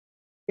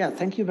Yeah,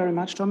 thank you very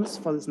much, Thomas,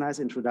 for this nice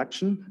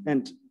introduction.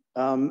 And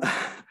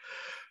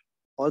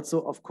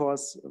also, of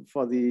course,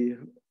 for the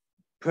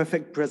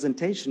perfect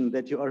presentation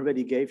that you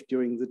already gave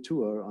during the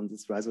tour on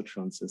this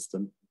rhizotron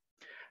system.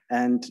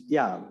 And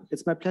yeah,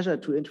 it's my pleasure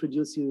to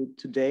introduce you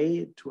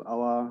today to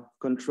our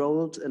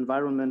controlled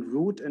environment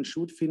root and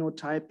shoot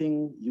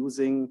phenotyping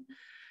using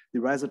the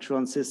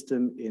rhizotron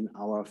system in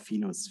our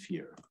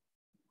phenosphere.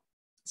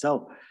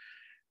 So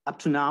up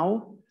to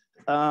now,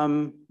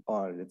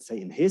 or let's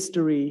say in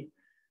history,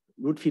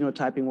 root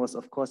phenotyping was,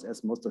 of course,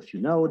 as most of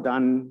you know,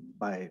 done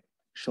by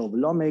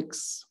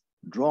chauvelomics,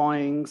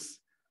 drawings,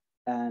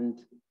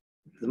 and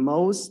the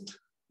most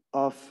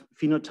of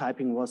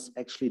phenotyping was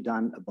actually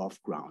done above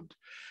ground.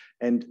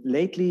 And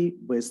lately,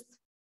 with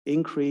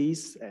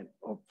increase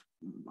of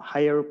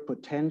higher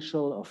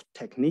potential of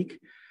technique,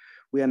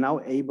 we are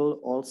now able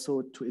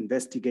also to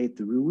investigate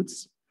the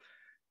roots.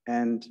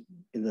 And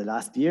in the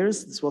last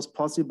years, this was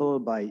possible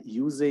by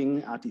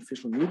using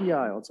artificial media.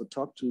 I also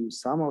talked to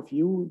some of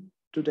you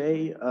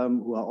today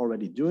who are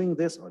already doing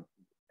this or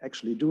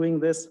actually doing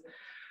this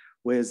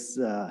with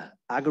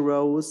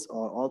agarose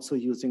or also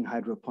using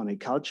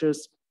hydroponic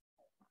cultures.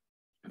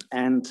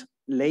 And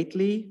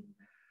lately,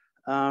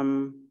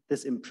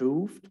 this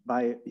improved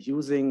by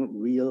using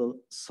real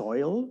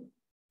soil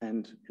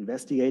and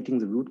investigating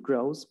the root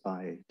growth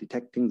by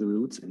detecting the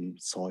roots in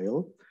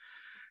soil.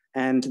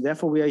 And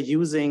therefore, we are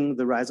using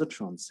the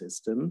rhizotron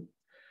system.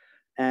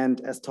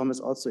 And as Thomas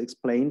also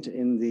explained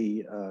in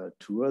the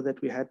tour that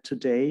we had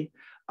today,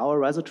 our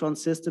rhizotron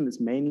system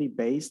is mainly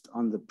based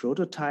on the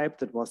prototype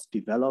that was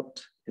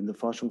developed in the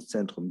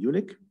Forschungszentrum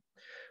Jülich,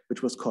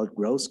 which was called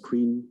Growth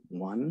Screen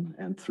 1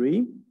 and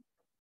 3.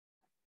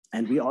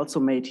 And we also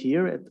made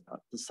here at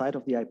the site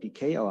of the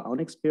IPK our own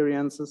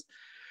experiences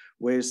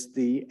with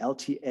the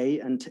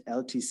LTA and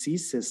LTC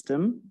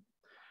system,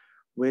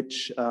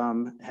 which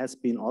has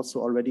been also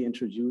already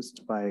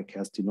introduced by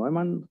Kerstin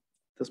Neumann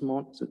this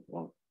morning,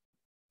 well,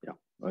 yeah,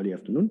 early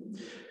afternoon.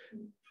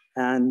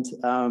 And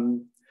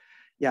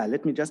yeah,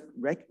 let me just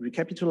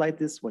recapitulate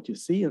this, what you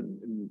see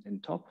in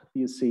top.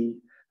 You see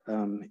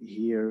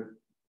here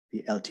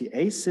the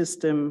LTA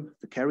system,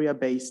 the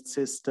carrier-based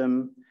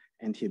system,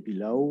 and here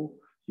below,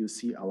 you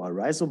see our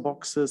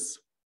rhizoboxes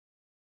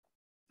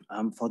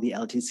for the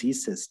LTC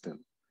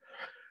system.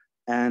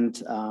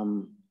 And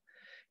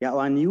yeah,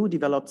 our new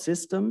developed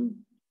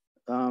system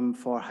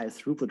for high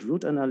throughput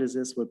root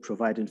analysis will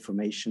provide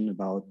information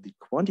about the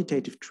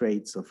quantitative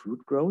traits of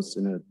root growth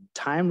in a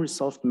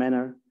time-resolved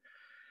manner,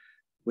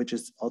 which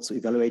is also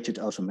evaluated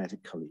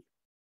automatically.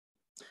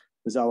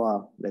 With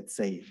our, let's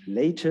say,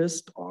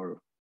 latest or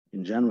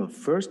in general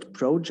first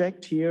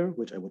project here,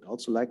 which I would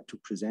also like to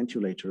present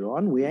you later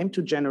on, we aim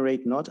to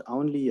generate not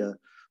only a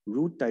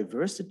root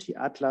diversity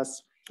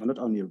atlas, or not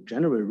only a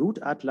general root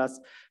atlas,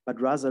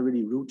 but rather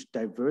really root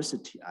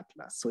diversity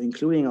atlas. So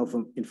including of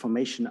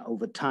information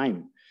over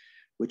time,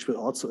 which will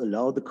also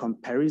allow the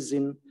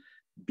comparison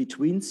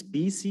between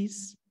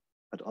species,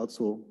 but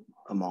also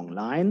among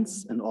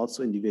lines and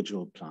also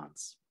individual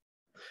plants.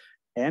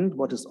 And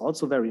what is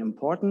also very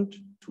important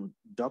to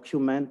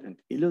document and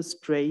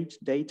illustrate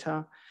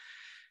data,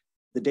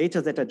 the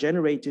data that are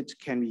generated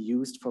can be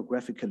used for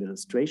graphical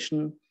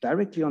illustration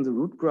directly on the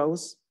root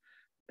growth,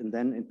 and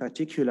then in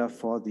particular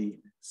for the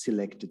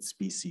selected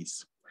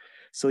species.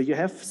 So you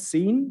have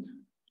seen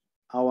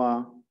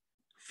our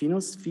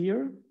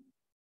phenosphere,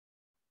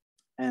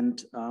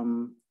 and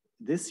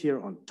this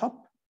here on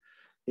top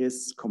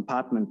is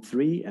compartment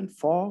 3 and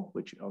 4,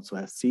 which you also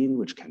have seen,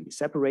 which can be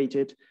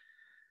separated.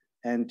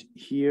 And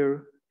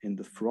here in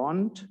the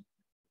front,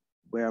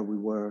 where we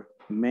were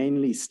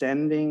mainly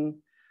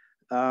standing,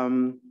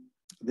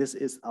 this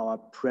is our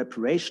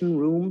preparation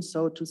room,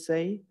 so to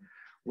say,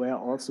 where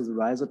also the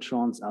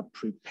rhizotrons are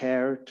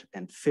prepared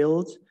and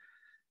filled.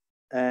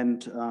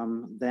 And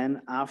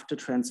then after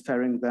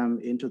transferring them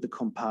into the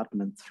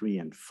compartment 3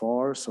 and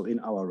 4, so in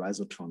our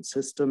rhizotron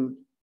system,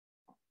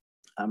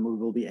 we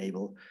will be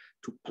able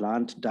to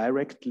plant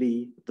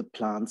directly the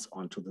plants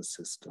onto the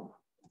system.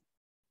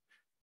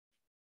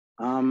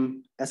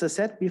 As I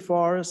said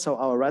before, so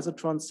our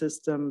rhizotron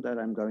system that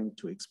I'm going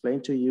to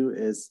explain to you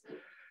is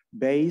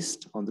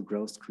based on the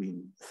Growth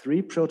Screen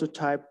 3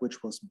 prototype,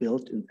 which was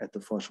built at the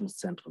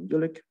Forschungszentrum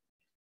Jülich.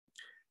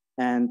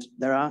 And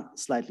there are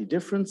slightly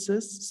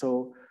differences.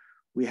 So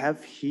we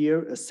have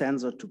here a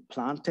sensor to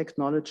plant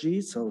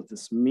technology. So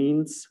this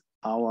means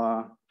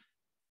our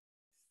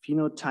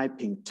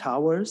phenotyping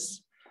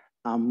towers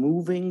are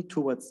moving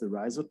towards the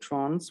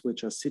rhizotrons,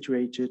 which are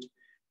situated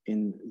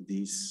in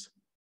these,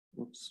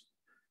 whoops.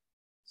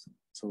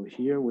 So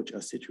here, which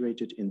are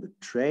situated in the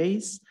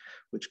trays,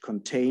 which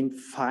contain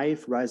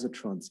 5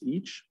 rhizotrons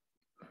each.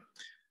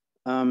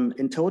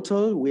 In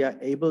total, we are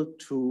able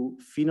to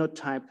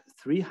phenotype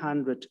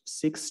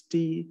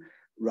 360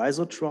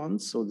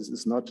 rhizotrons. So this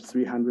is not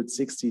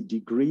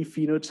 360-degree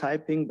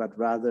phenotyping, but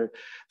rather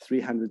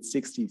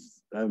 360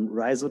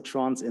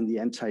 rhizotrons in the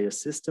entire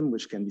system,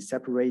 which can be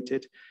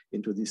separated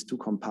into these 2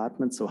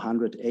 compartments, so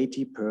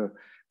 180 per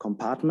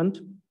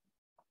compartment.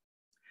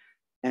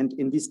 And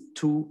in these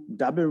two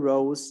double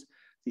rows,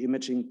 the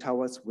imaging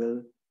towers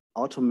will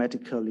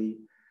automatically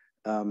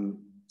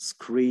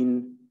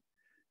screen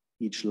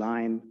each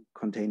line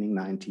containing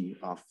 90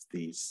 of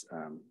these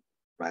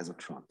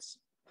risotrons.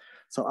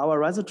 So our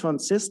risotron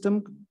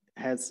system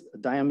has a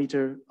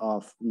diameter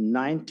of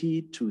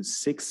 90 to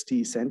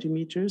 60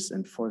 centimeters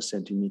and 4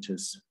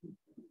 centimeters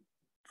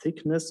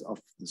thickness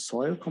of the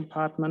soil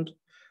compartment.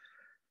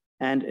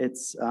 And it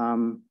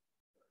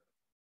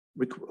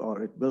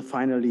will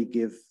finally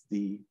give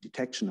the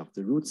detection of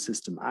the root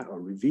system or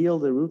reveal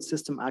the root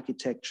system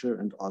architecture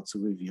and also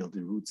reveal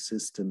the root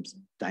system's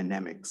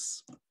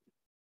dynamics.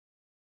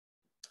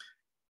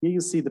 Here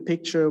you see the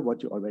picture,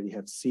 what you already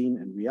have seen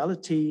in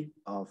reality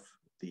of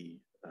the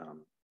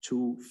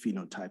two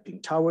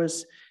phenotyping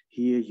towers.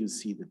 Here you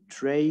see the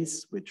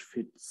trays, which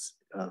fits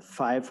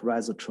 5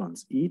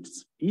 risotrons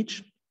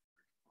each.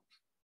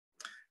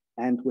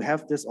 And we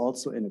have this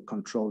also in a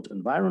controlled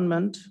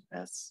environment,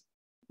 as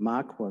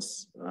Mark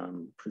was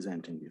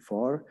presenting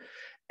before.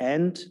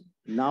 And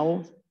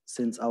now,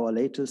 since our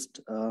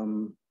latest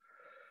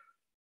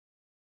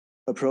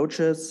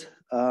approaches,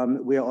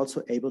 we are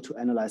also able to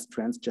analyze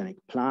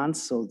transgenic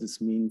plants. So this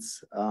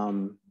means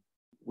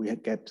we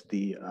get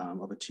the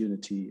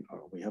opportunity,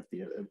 or we have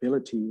the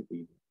ability,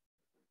 we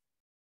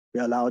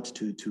are allowed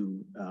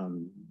to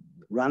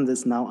run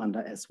this now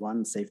under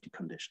S1 safety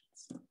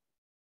conditions.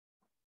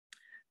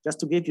 Just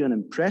to give you an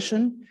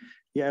impression,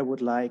 here I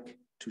would like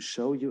to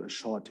show you a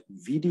short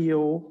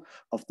video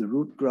of the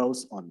root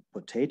growth on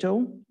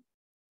potato.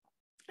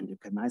 And you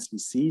can nicely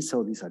see,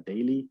 so these are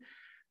daily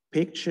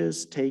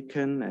pictures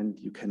taken, and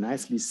you can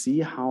nicely see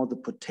how the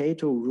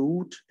potato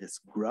root is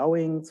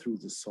growing through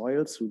the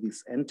soil, through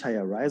this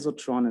entire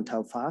rhizotron, and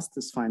how fast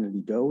this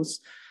finally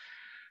goes.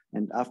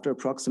 And after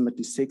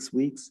approximately 6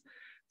 weeks,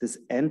 this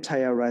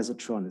entire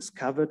rhizotron is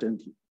covered. And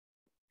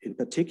in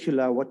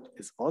particular, what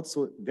is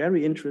also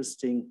very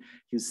interesting,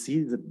 you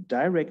see the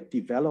direct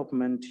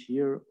development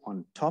here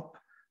on top.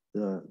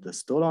 The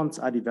stolons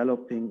are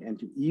developing,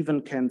 and you even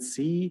can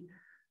see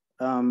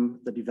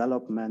the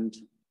development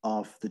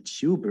of the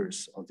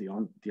tubers, or the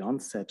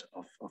onset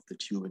of the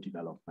tuber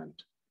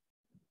development.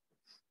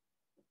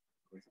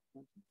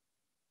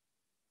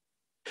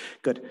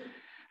 Good.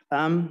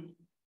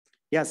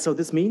 Yeah, so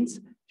this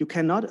means you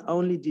can not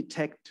only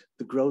detect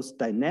the growth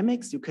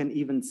dynamics, you can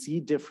even see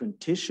different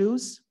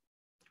tissues,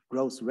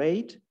 growth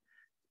rate,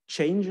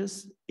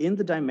 changes in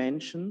the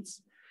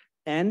dimensions.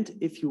 And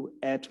if you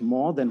add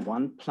more than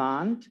one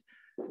plant,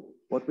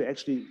 what we're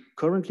actually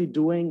currently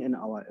doing in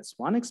our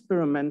S1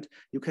 experiment,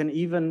 you can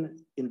even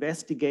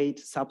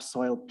investigate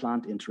subsoil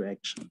plant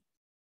interaction.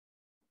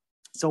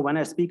 So when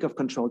I speak of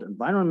controlled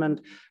environment,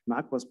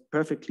 Mark was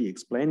perfectly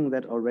explaining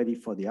that already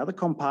for the other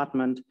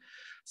compartment.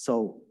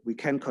 So we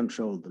can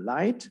control the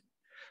light,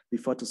 the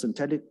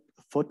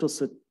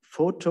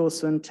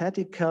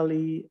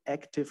photosynthetically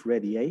active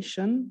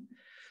radiation,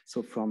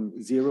 so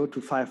from 0 to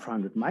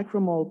 500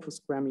 micromole per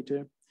square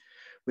meter.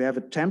 We have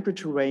a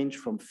temperature range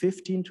from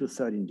 15 to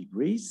 13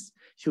 degrees,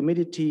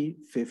 humidity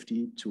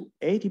 50 to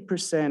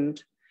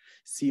 80%.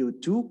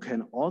 CO2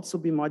 can also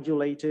be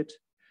modulated,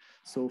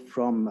 so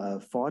from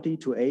 40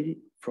 to 80,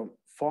 from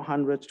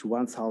 400 to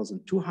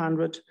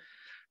 1,200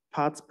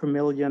 parts per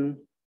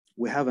million.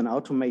 We have an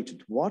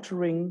automated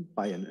watering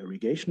by an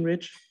irrigation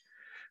ridge.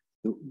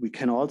 We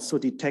can also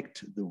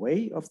detect the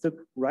way of the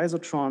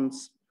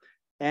risotrons.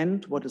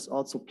 And what is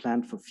also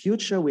planned for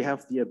future, we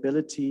have the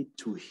ability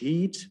to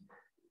heat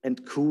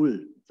and cool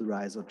the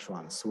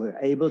risotrons. So we're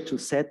able to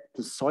set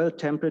the soil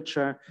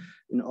temperature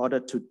in order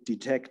to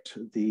detect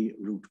the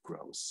root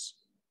growth.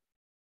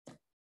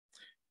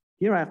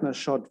 Here I have a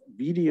short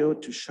video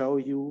to show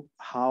you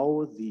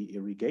how the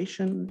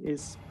irrigation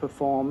is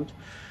performed.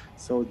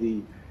 So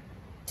the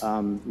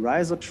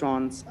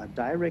risotrons are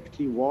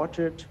directly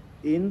watered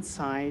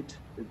inside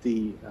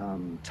the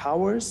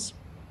towers.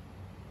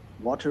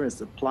 Water is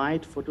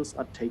applied, photos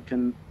are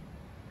taken.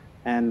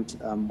 And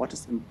what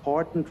is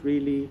important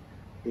really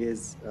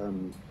is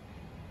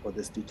for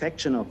this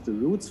detection of the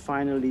roots,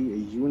 finally, a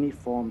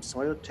uniform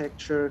soil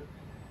texture,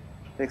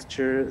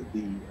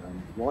 the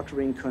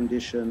watering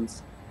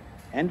conditions,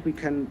 and we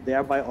can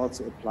thereby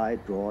also apply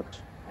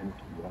drought and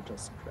water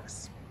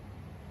stress.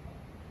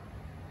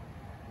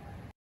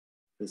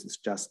 This is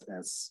just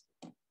as,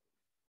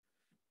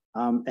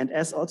 and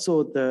as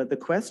also the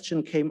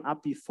question came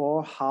up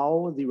before,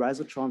 how the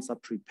risotrons are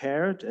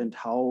prepared and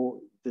how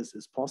this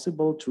is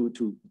possible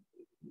to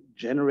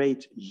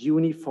generate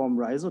uniform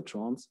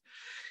risotrons.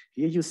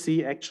 Here you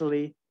see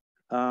actually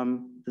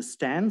the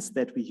stands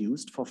that we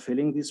used for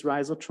filling these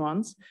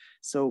risotrons.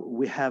 So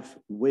we have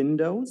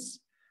windows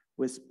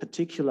with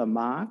particular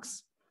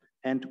marks,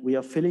 and we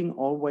are filling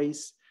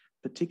always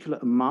particular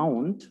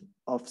amount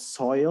of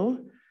soil,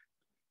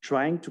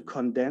 trying to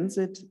condense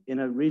it in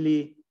a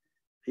really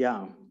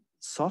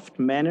soft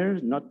manner,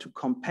 not to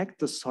compact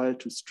the soil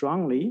too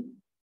strongly,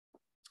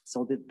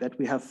 so that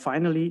we have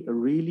finally a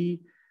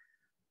really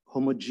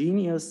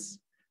homogeneous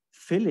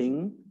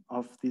filling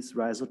of these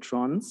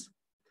risotrons.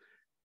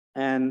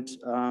 And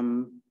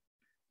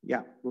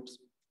yeah, whoops.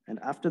 And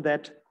after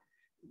that,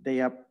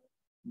 they are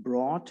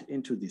brought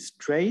into these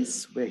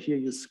trays, where here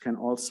you can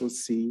also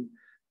see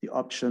the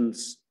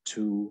options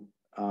to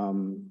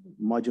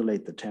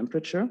modulate the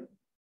temperature.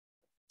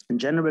 In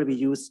general, we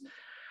use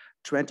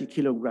 20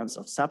 kilograms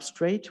of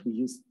substrate. We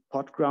use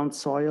pot ground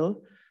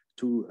soil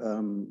to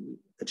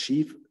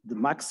achieve the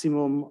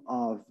maximum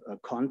of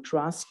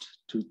contrast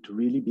to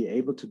really be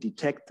able to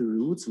detect the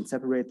roots and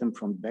separate them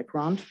from the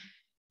background.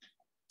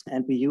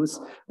 And we use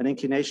an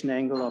inclination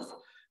angle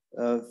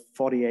of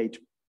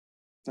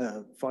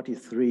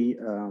 43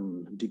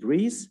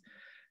 degrees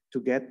to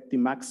get the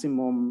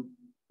maximum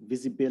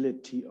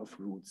visibility of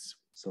roots.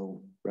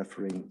 So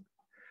referring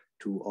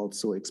to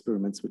also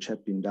experiments which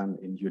had been done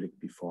in Jülich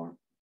before.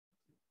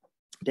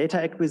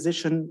 Data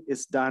acquisition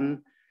is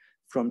done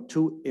from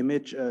two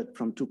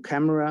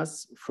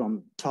cameras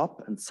from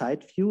top and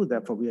side view.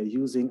 Therefore, we are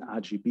using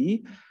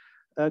RGB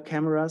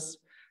cameras.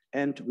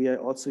 And we are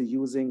also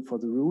using for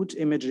the root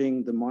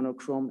imaging, the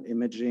monochrome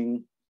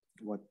imaging,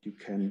 what you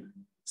can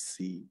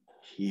see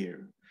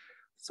here.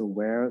 So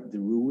where the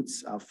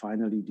roots are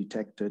finally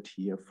detected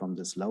here from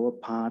this lower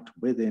part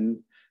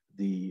within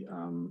the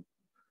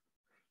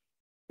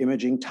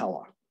imaging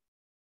tower.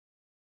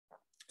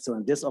 So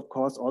and this, of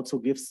course, also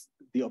gives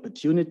the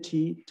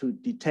opportunity to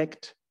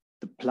detect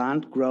the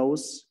plant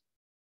growth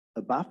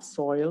above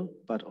soil,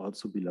 but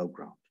also below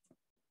ground.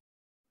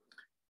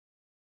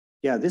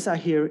 Yeah, these are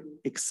here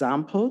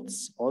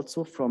examples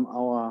also from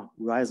our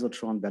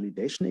rhizotron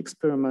validation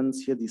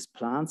experiments. Here, these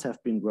plants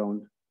have been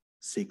grown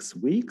 6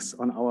 weeks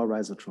on our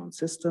rhizotron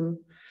system.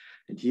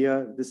 And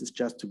here, this is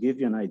just to give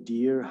you an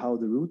idea how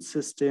the root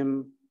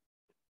system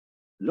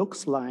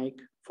looks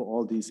like for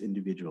all these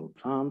individual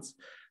plants.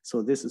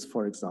 So this is,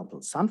 for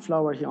example,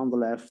 sunflower here on the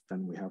left.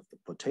 Then we have the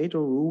potato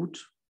root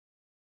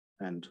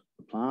and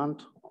the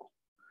plant,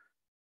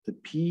 the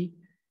pea.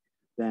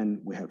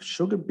 Then we have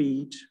sugar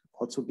beet,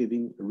 also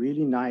giving a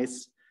really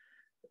nice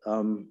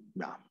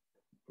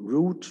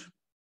root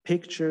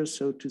picture,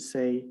 so to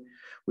say.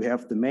 We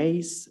have the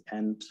maize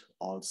and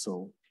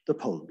also the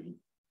pole bean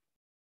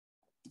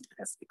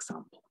as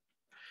example.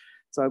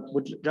 So I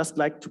would just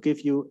like to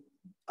give you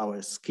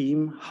our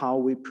scheme, how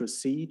we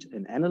proceed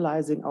in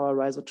analyzing our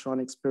rhizotron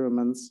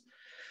experiments.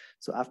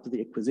 So after the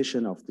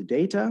acquisition of the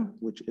data,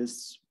 which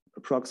is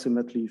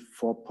approximately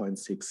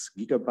 4.6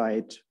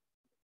 gigabyte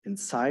in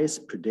size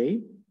per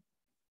day,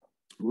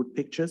 root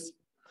pictures,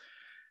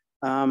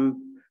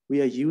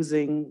 we are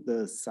using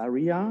the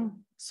SARIA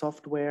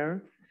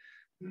software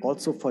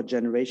also for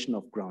generation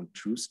of ground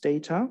truth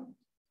data.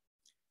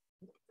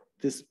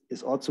 This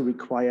is also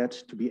required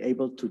to be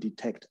able to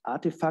detect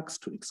artifacts,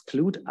 to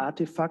exclude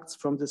artifacts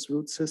from this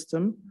root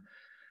system.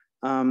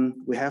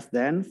 We have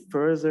then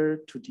further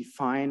to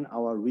define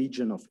our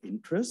region of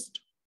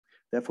interest.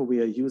 Therefore,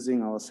 we are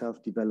using our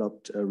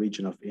self-developed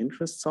region of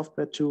interest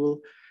software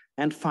tool.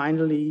 And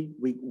finally,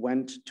 we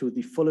went to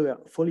the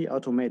fully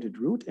automated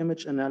root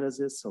image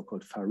analysis,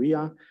 so-called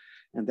FARIA.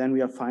 And then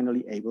we are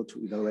finally able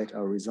to evaluate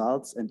our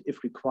results. And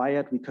if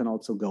required, we can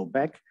also go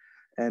back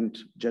and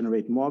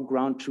generate more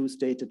ground truth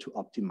data to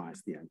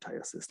optimize the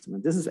entire system.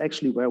 And this is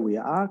actually where we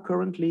are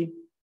currently.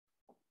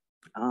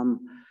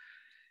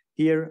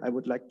 Here, I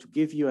would like to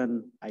give you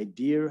an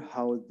idea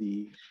how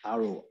the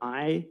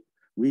ROI,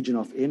 region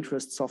of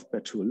interest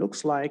software tool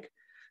looks like.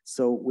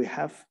 So we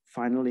have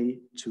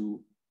finally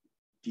to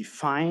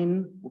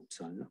define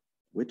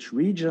which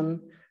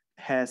region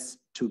has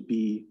to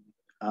be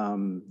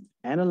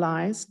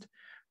analyzed.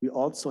 We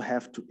also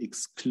have to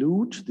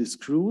exclude the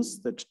screws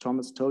that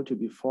Thomas told you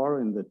before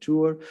in the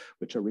tour,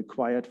 which are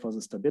required for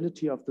the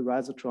stability of the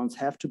rhizotrons,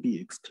 have to be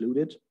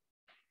excluded.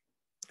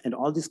 And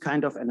all this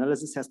kind of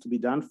analysis has to be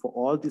done for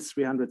all these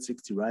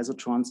 360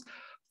 rhizotrons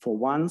for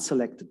one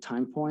selected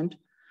time point,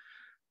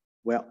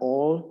 where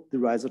all the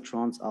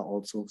rhizotrons are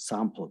also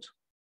sampled.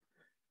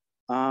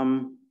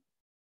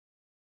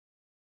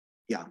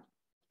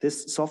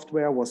 This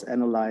software was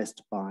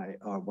analyzed by,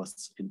 or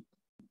was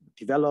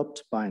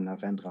developed by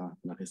Narendra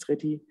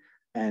Nagesreddy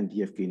and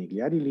Yevgeny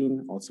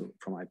Gliadilin, also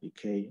from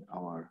IPK,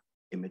 our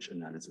image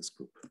analysis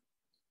group.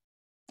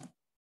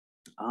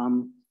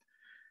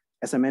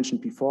 As I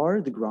mentioned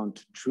before, the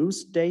ground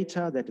truth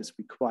data that is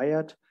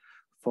required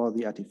for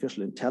the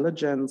artificial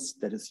intelligence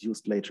that is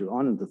used later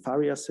on in the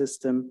FARIA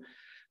system.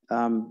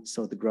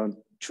 So the ground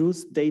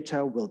truth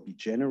data will be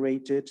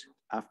generated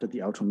after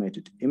the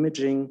automated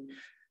imaging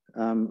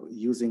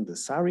using the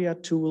SARIA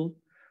tool,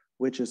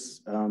 which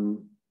is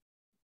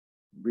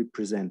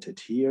represented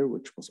here,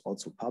 which was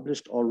also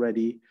published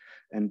already,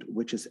 and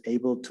which is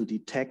able to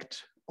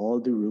detect all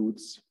the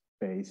roots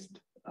based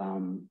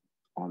on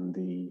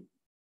the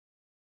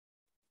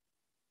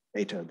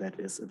data that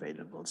is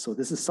available. So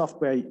this is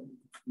software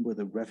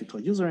with a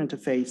graphical user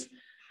interface.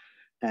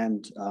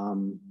 And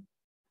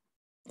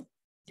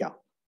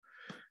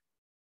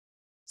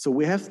so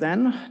we have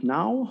then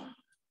now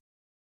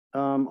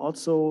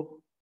also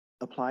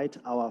applied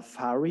our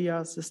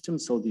FARIA system,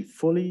 so the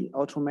fully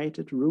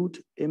automated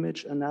root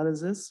image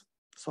analysis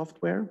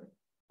software.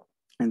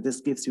 And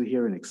this gives you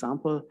here an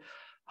example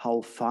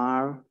how far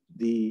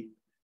the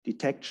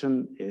detection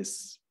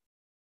is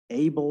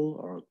able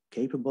or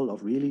capable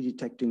of really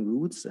detecting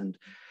roots and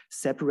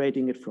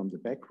separating it from the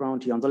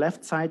background. Here on the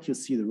left side, you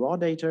see the raw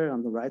data.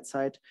 On the right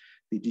side,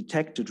 the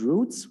detected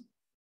roots.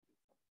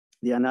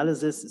 The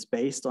analysis is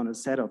based on a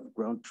set of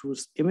ground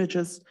truth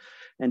images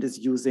and is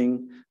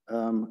using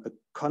a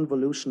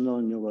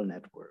convolutional neural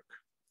network.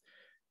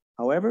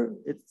 However,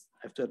 I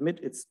have to admit,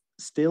 it's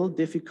still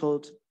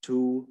difficult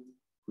to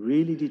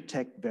really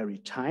detect very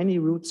tiny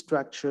root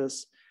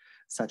structures,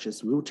 such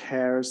as root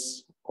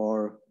hairs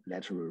or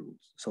lateral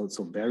roots.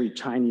 So very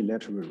tiny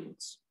lateral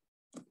roots.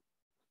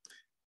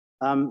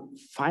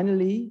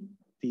 Finally,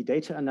 the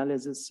data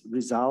analysis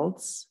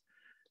results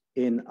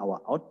in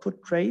our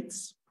output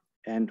traits.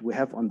 And we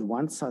have on the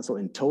one side, so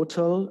in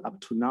total, up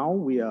to now,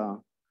 we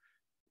are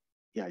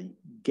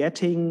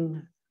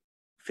getting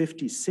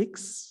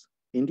 56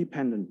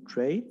 independent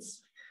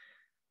traits.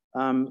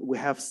 We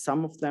have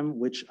some of them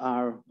which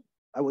are,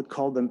 I would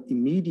call them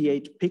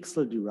immediate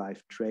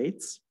pixel-derived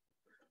traits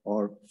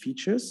or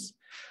features,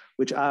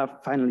 which are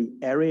finally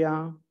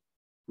area,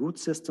 root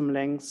system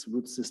lengths,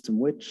 root system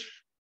width,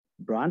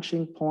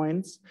 branching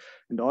points.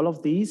 And all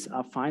of these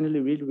are finally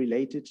really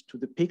related to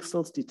the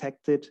pixels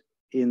detected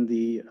in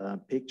the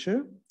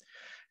picture.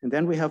 And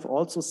then we have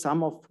also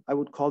some of, I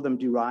would call them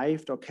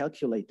derived or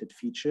calculated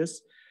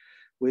features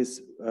with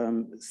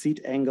seat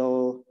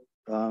angle,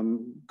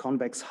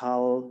 convex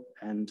hull,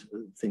 and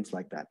things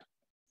like that.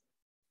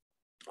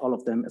 All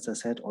of them, as I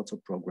said, also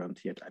programmed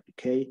here at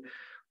IPK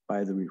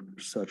by the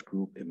research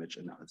group Image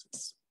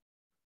Analysis.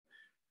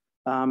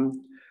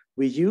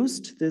 We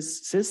used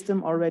this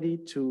system already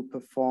to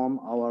perform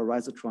our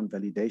rhizotron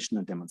validation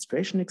and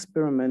demonstration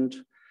experiment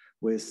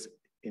with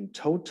in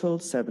total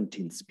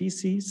 17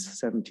 species,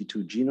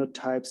 72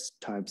 genotypes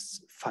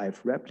times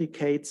 5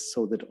 replicates,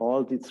 so that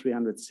all the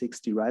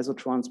 360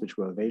 rhizotrons which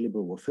were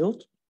available were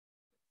filled.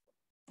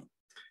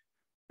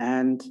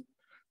 And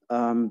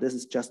this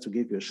is just to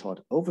give you a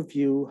short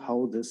overview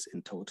how this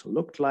in total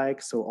looked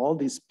like. So all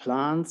these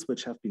plants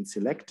which have been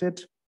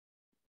selected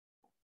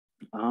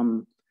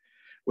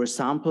were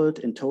sampled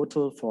in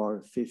total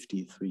for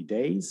 53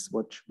 days,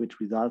 which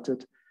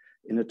resulted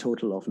in a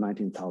total of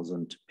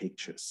 19,000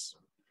 pictures.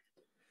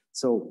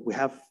 So we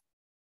have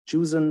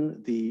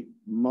chosen the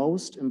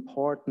most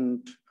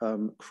important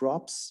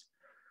crops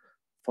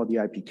for the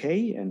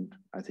IPK, and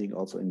I think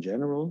also in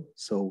general.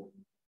 So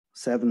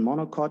 7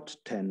 monocot,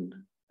 10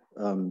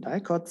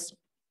 dicots.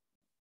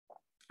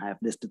 I have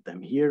listed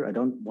them here. I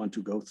don't want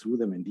to go through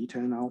them in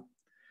detail now.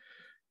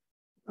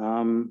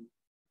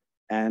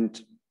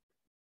 And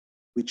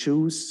we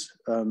choose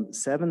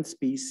 7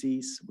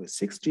 species with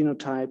 6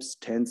 genotypes,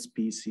 10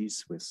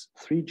 species with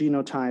 3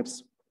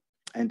 genotypes.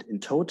 And in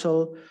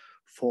total,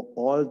 for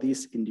all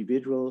these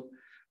individual,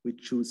 we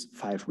choose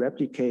 5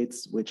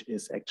 replicates, which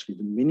is actually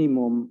the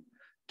minimum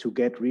to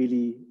get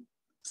really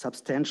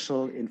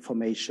substantial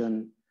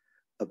information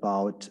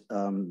about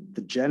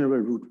the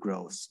general root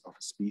growth of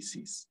a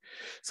species.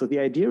 So the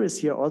idea is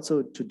here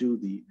also to do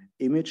the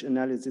image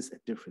analysis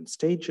at different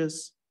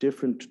stages,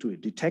 to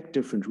detect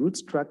different root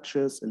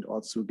structures, and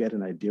also get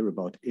an idea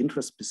about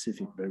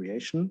intraspecific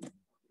variation.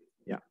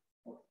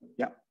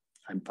 Yeah,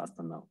 I'm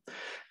faster now.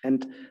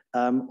 And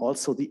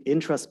also the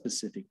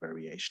intraspecific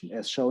variation,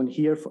 as shown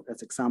here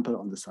as example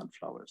on the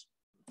sunflowers.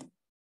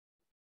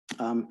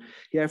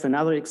 Here I have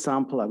another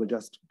example. I will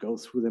just go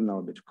through them now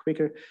a bit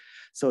quicker.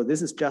 So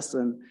this is just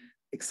an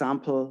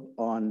example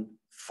on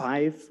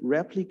 5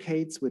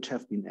 replicates which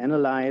have been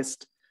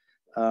analyzed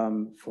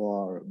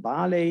for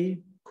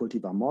barley,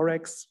 cultivar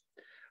morex,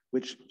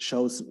 which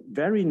shows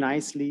very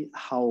nicely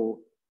how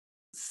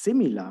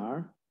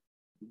similar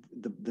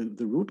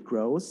the root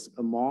growth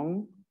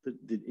among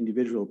the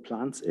individual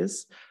plants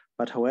is.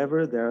 But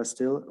however, there are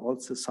still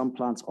also some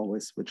plants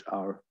always which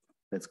are,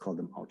 let's call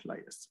them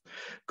outliers.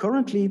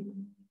 Currently,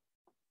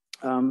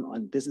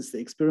 and this is the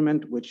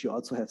experiment which you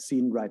also have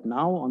seen right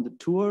now on the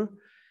tour.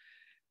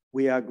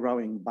 We are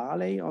growing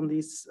barley on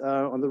these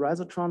on the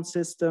rhizotron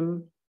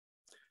system,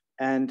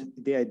 and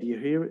the idea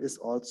here is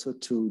also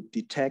to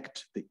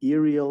detect the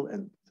aerial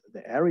and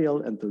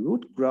the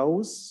root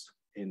growth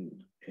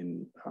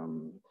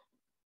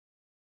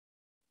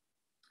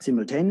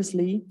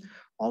simultaneously,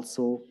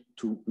 also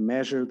to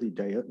measure the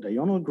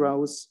diurnal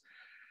growth.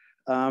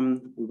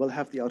 We will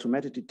have the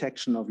automatic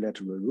detection of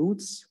lateral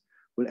roots.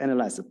 We'll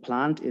analyze the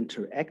plant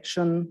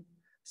interaction.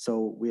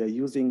 So we are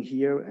using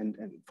here, and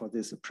for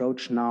this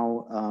approach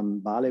now,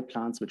 barley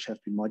plants which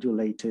have been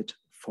modulated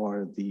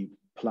for the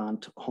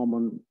plant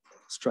hormone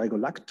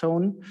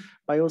strigolactone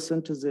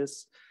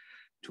biosynthesis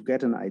to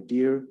get an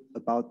idea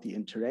about the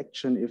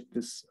interaction if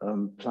this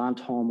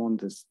plant hormone,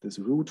 this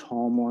root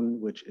hormone,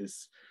 which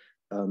is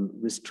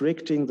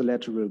restricting the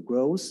lateral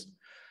growth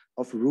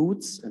of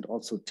roots and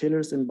also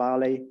tillers in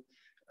barley,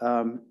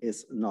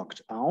 is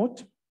knocked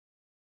out.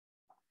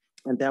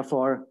 And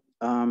therefore,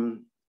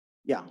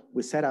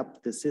 we set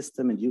up the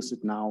system and use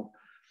it now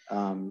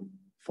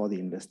for the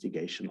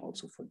investigation,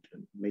 also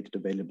made it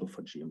available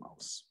for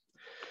GMOs.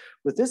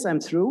 With this, I'm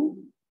through.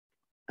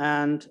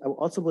 And I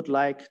also would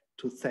like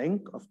to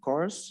thank, of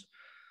course,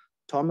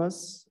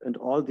 Thomas and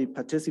all the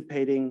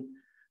participating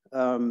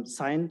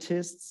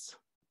scientists,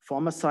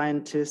 former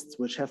scientists,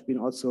 which have been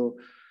also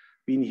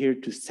been here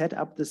to set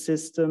up the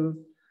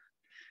system.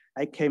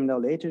 I came now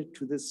later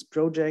to this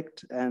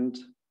project and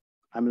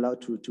I'm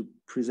allowed to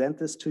present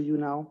this to you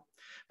now.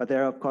 But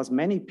there are, of course,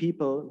 many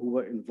people who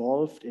were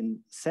involved in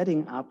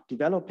setting up,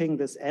 developing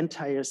this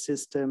entire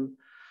system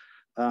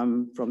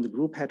from the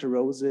group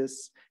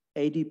Heterosis,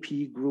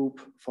 ADP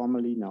group,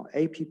 formerly now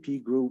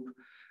APP group,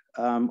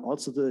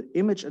 also the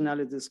image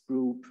analysis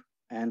group,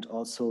 and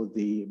also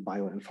the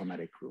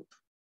bioinformatic group.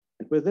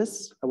 And with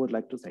this, I would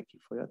like to thank you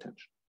for your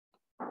attention.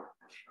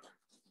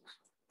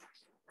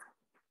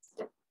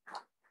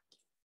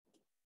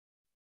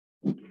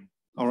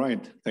 All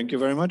right, thank you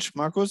very much,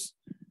 Markus.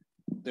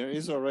 There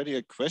is already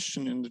a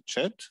question in the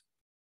chat.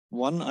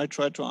 One I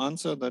tried to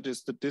answer, that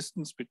is the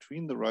distance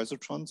between the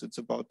rhizotrons. It's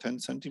about 10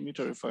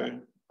 centimeters, if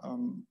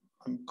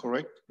I'm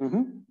correct.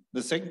 Mm-hmm.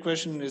 The second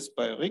question is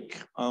by Rick.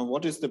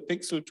 What is the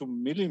pixel to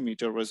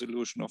millimeter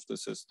resolution of the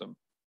system?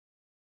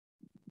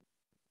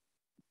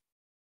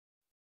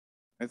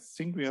 I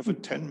think we have a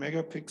 10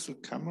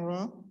 megapixel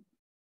camera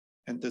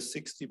and the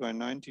 60 by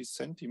 90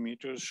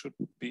 centimeters should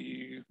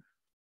be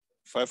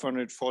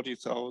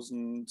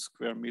 540,000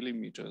 square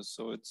millimeters.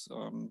 So it's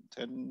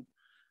 10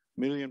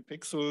 million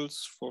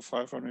pixels for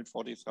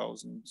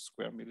 540,000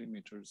 square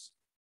millimeters.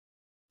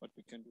 But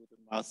we can do the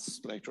math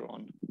later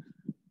on.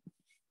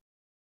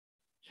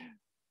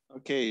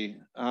 Okay,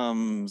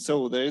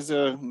 so there is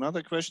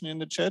another question in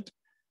the chat.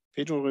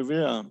 Pedro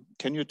Rivera,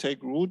 can you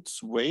take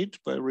roots weight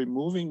by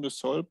removing the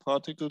soil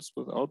particles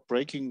without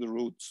breaking the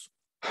roots?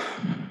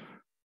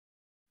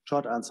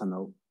 Short answer,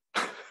 no.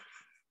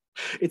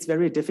 It's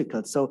very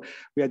difficult. So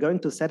we are going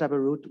to set up a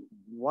root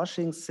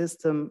washing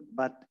system,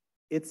 but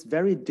it's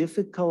very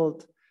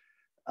difficult.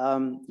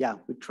 Yeah,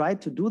 we tried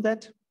to do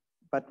that,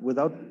 but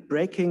without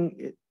breaking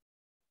it.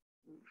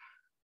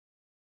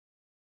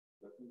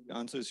 The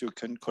answer is you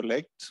can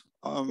collect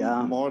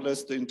more or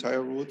less the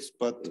entire roots,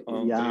 but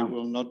they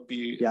will not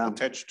be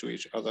attached to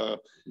each other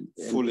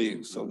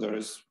fully. So there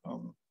is,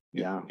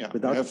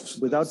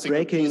 without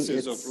breaking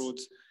pieces of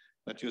roots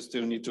that you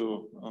still need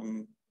to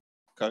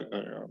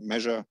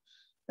measure.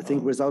 I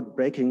think without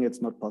breaking,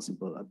 it's not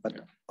possible.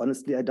 But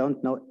honestly, I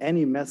don't know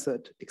any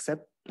method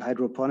except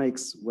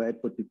hydroponics where it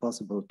would be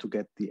possible to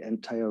get the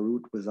entire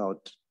root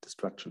without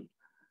destruction.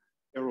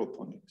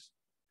 Aeroponics.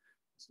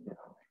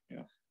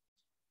 Yeah.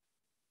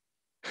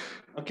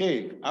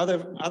 Okay,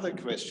 other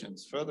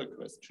questions, further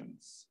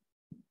questions?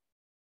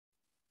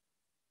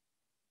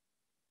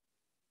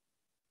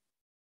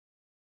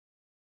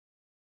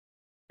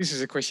 This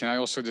is a question I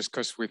also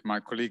discussed with my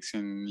colleagues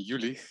in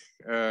Jülich.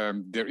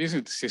 There is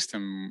a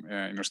system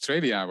in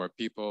Australia where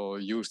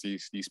people use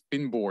these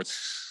pin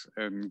boards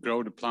and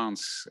grow the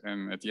plants.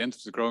 And at the end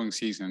of the growing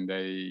season,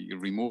 they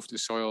remove the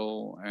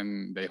soil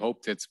and they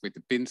hope that with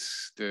the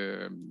pins,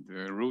 the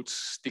roots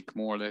stick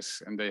more or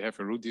less and they have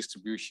a root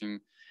distribution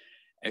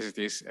as it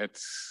is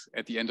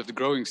at the end of the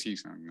growing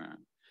season.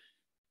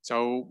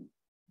 So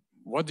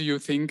what do you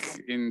think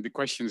in the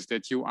questions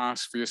that you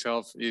ask for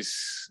yourself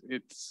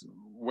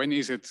when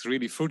is it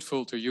really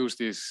fruitful to use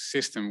this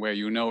system where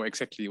you know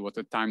exactly what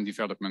the time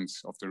development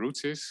of the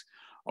roots is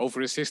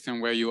over a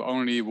system where you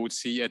only would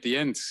see at the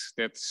end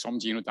that some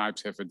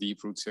genotypes have a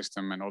deep root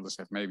system and others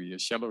have maybe a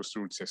shallow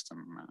root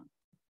system?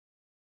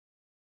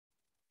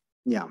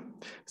 Yeah,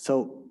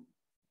 so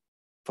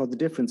for the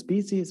different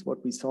species,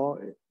 what we saw,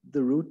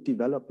 the root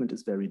development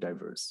is very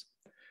diverse.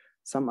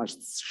 Some are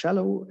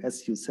shallow,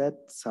 as you said,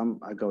 some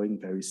are going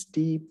very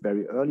steep,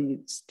 very early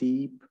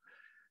steep.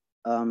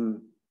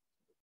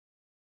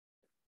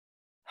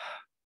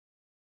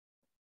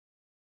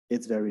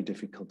 It's very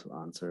difficult to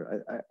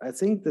answer. I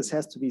think this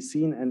has to be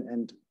seen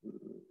and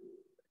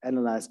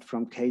analyzed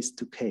from case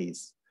to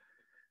case.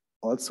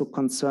 Also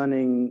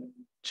concerning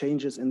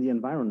changes in the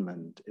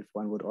environment, if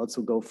one would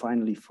also go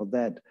finally for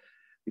that,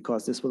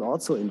 because this will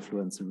also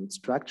influence the root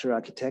structure,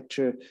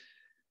 architecture,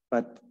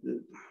 but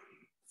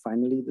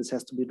finally, this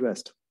has to be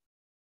addressed.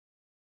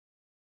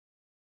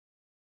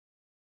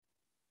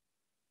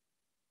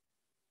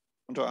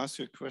 Want to ask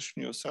you a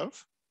question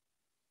yourself?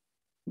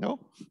 No?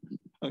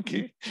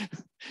 Okay.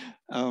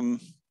 Do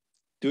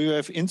you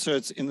have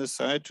inserts in the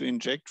site to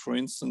inject, for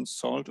instance,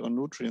 salt or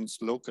nutrients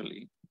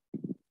locally?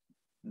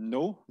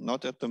 No,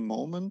 not at the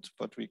moment,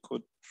 but we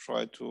could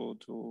try to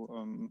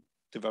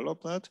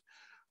develop that.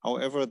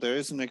 However, there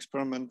is an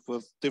experiment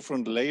with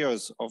different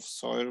layers of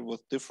soil with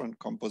different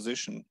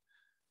composition.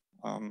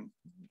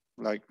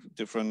 Like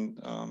different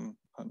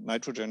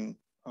nitrogen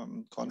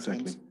contents.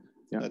 Exactly.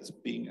 Yeah. That's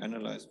being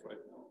analyzed right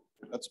now.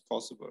 That's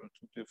possible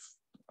to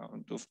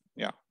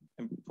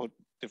input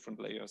different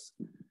layers.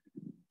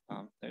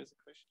 There's a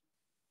question.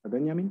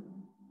 Benjamin?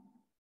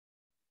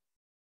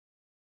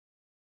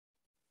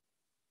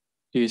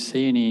 Do you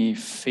see any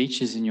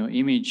features in your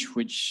image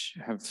which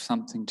have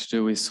something to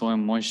do with soil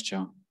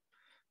moisture?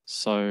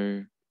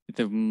 So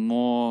the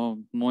more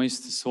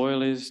moist the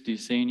soil is, do you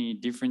see any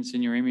difference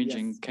in your image? Yes.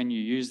 And can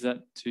you use that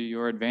to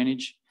your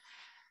advantage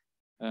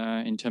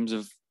in terms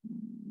of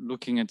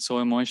looking at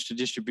soil moisture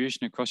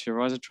distribution across your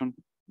rhizotron?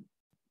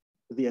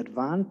 The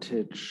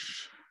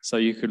advantage. So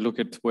you could look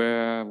at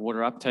where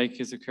water uptake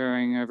is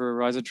occurring over a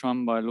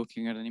rhizotron by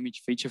looking at an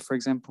image feature, for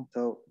example.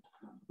 So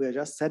we're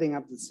just setting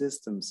up the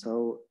system.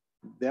 So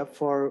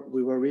therefore,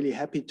 we were really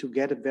happy to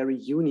get a very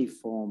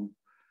uniform,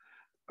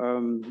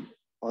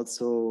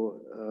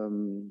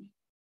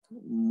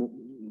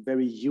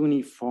 very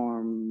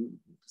uniform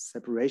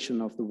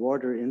separation of the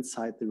water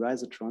inside the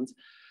rhizotrons.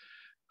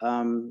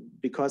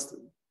 Because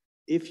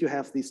if you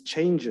have these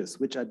changes,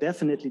 which are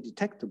definitely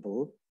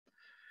detectable,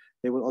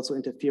 they will also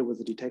interfere with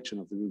the detection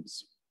of the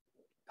roots,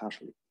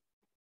 partially.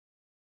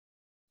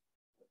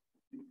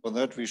 For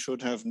that, we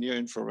should have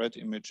near-infrared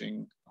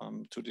imaging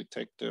to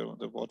detect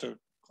the water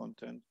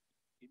content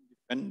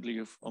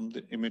independently from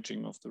the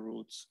imaging of the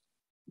roots.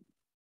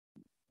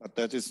 But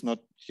that is not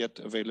yet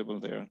available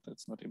there.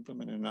 That's not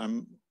implemented. And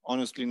I'm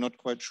honestly not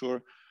quite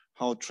sure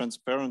how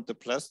transparent the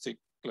plastic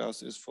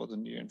glass is for the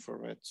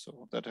near-infrared.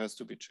 So that has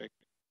to be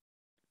checked.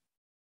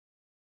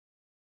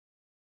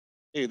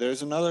 Okay,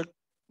 there's another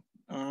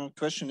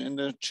question in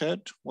the chat.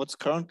 What's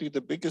currently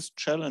the biggest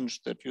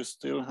challenge that you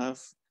still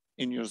have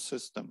in your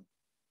system?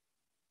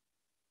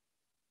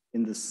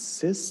 In the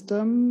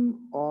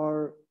system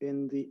or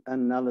in the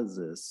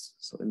analysis?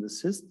 So in the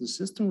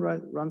system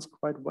runs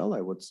quite well,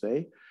 I would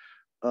say.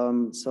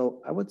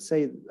 So I would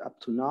say up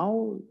to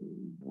now,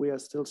 we are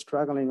still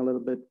struggling a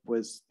little bit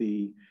with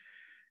the,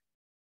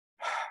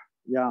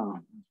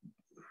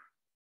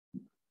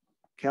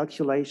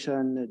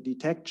 calculation,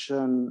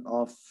 detection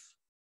of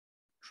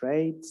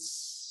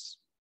traits.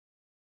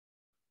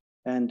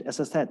 And as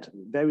I said,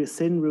 very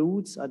thin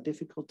roots are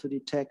difficult to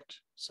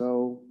detect.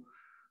 So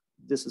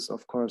this is,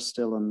 of course,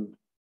 still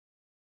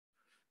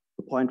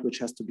a point which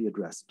has to be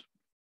addressed.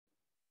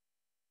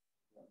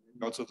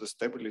 Also the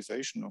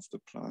stabilization of the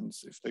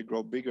plants, if they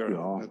grow bigger,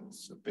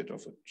 that's a bit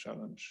of a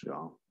challenge.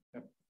 Yeah.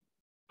 Yep.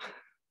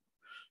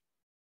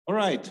 All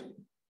right.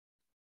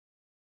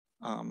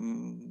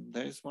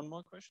 There is one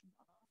more question.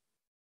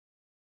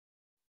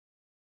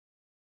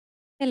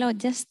 Hello,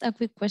 just a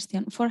quick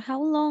question. For how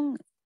long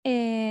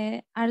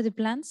are the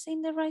plants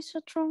in the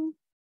rhizotron?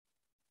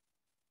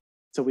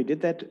 So we did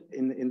that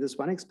in this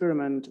one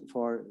experiment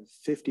for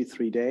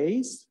 53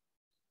 days.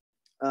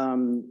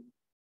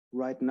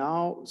 Right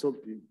now, so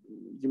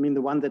you mean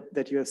the one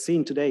that you have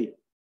seen today?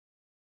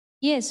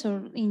 Yes,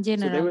 or in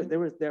general? So they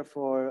were there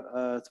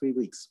for 3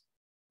 weeks.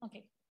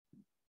 Okay.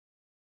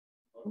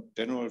 In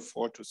general,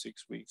 4 to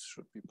 6 weeks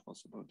should be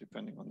possible,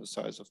 depending on the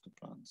size of the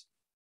plants.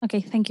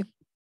 Okay, thank you.